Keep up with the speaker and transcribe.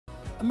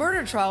A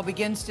murder trial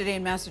begins today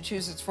in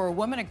Massachusetts for a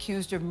woman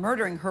accused of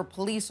murdering her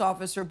police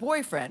officer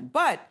boyfriend.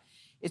 But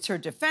it's her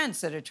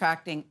defense that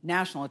attracting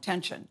national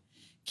attention.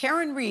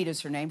 Karen Reed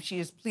is her name. She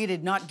has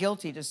pleaded not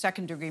guilty to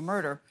second-degree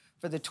murder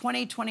for the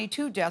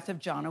 2022 death of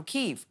John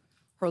O'Keefe.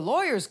 Her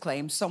lawyers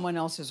claim someone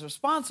else is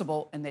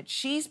responsible and that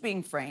she's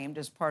being framed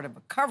as part of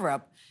a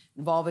cover-up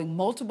involving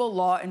multiple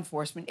law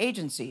enforcement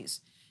agencies.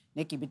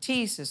 Nikki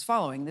Batiste is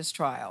following this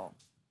trial.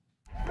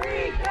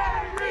 Free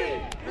Karen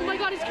Reed! Oh my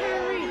God, it's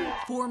Karen Reed!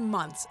 For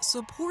months,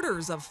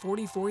 supporters of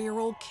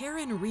 44-year-old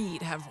Karen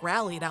Reed have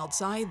rallied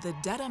outside the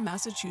Dedham,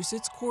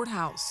 Massachusetts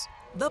courthouse.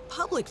 The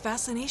public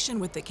fascination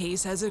with the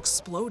case has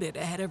exploded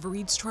ahead of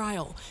Reed's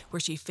trial, where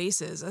she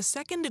faces a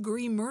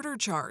second-degree murder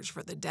charge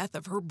for the death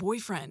of her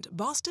boyfriend,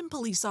 Boston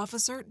police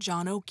officer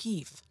John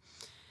O'Keefe.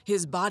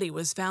 His body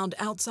was found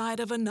outside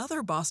of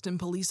another Boston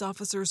police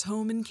officer's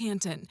home in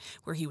Canton,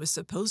 where he was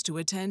supposed to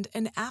attend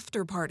an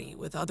after-party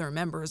with other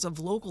members of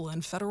local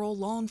and federal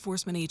law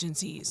enforcement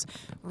agencies.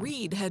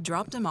 Reed had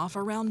dropped him off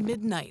around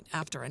midnight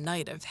after a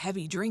night of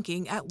heavy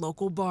drinking at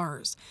local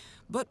bars.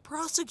 But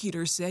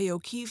prosecutors say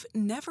O'Keefe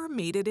never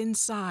made it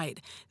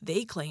inside.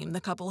 They claim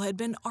the couple had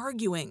been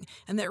arguing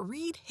and that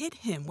Reed hit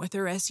him with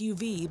her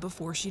SUV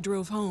before she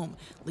drove home,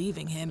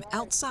 leaving him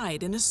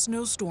outside in a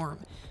snowstorm.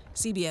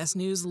 CBS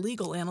News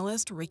legal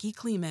analyst Ricky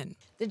Kleeman.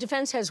 The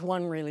defense has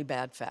one really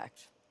bad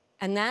fact,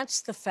 and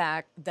that's the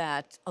fact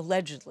that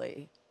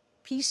allegedly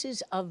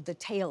pieces of the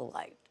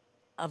taillight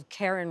of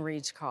Karen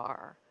Reed's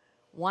car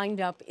wind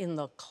up in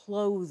the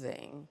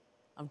clothing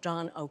of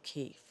John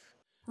O'Keefe.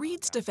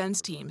 Reed's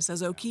defense team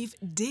says O'Keefe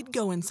did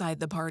go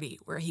inside the party,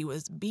 where he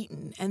was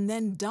beaten and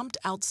then dumped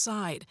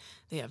outside.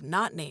 They have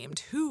not named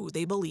who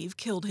they believe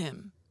killed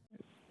him.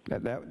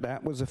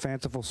 That was a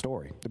fanciful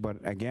story, but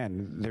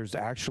again, there's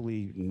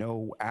actually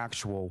no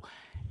actual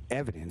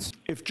evidence.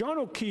 If John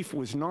O'Keefe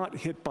was not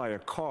hit by a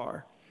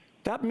car,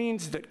 that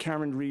means that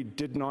Karen Reed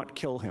did not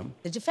kill him.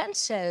 The defense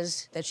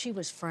says that she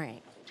was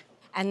framed,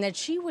 and that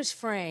she was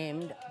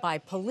framed by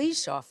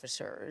police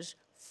officers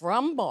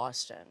from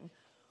Boston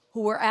who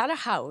were at a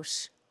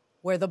house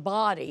where the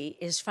body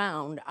is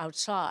found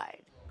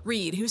outside.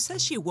 Reed, who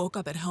says she woke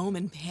up at home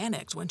and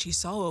panicked when she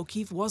saw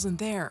O'Keefe wasn't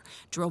there,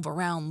 drove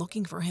around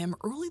looking for him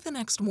early the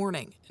next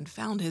morning and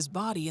found his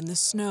body in the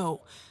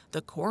snow.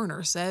 The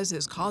coroner says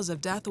his cause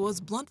of death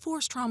was blunt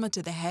force trauma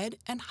to the head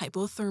and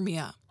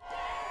hypothermia.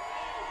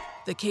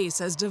 The case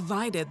has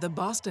divided the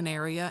Boston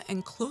area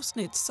and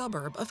close-knit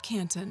suburb of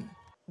Canton.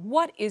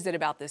 What is it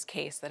about this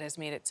case that has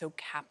made it so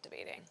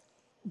captivating?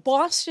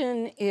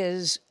 Boston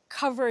is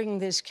covering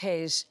this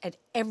case at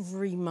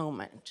every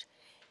moment.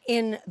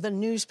 In the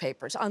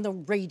newspapers, on the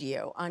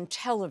radio, on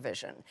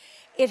television.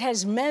 It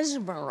has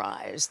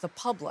mesmerized the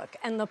public,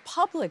 and the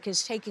public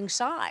is taking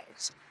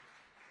sides.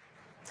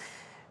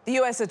 The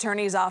U.S.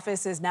 Attorney's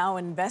Office is now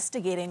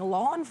investigating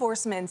law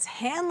enforcement's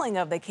handling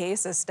of the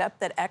case, a step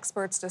that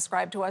experts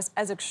describe to us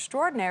as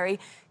extraordinary,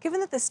 given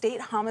that the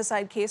state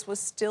homicide case was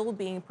still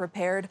being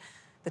prepared.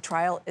 The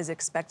trial is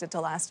expected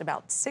to last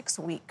about 6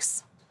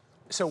 weeks.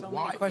 So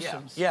why?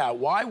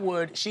 Why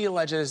would she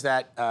alleges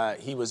that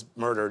he was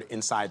murdered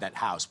inside that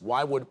house?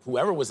 Why would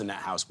whoever was in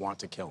that house want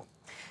to kill him?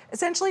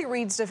 Essentially,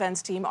 Reed's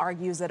defense team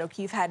argues that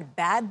O'Keefe had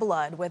bad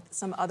blood with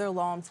some other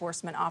law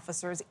enforcement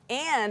officers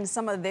and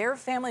some of their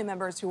family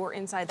members who were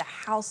inside the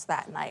house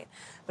that night.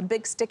 But a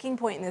big sticking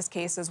point in this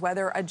case is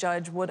whether a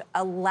judge would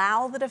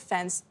allow the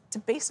defense to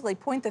basically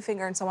point the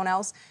finger at someone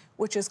else,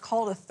 which is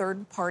called a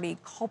third-party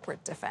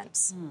culprit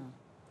defense.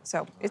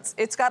 So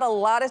it's got a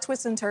lot of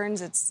twists and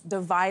turns. It's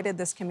divided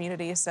this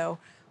community, so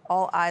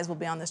all eyes will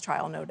be on this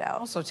trial, no doubt.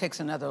 Also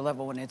takes another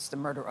level when it's the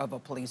murder of a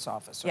police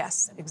officer.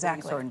 Yes,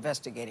 exactly. Police are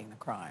investigating the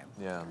crime.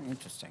 Yeah. Very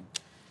interesting.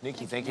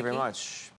 Nikki, thank you very much.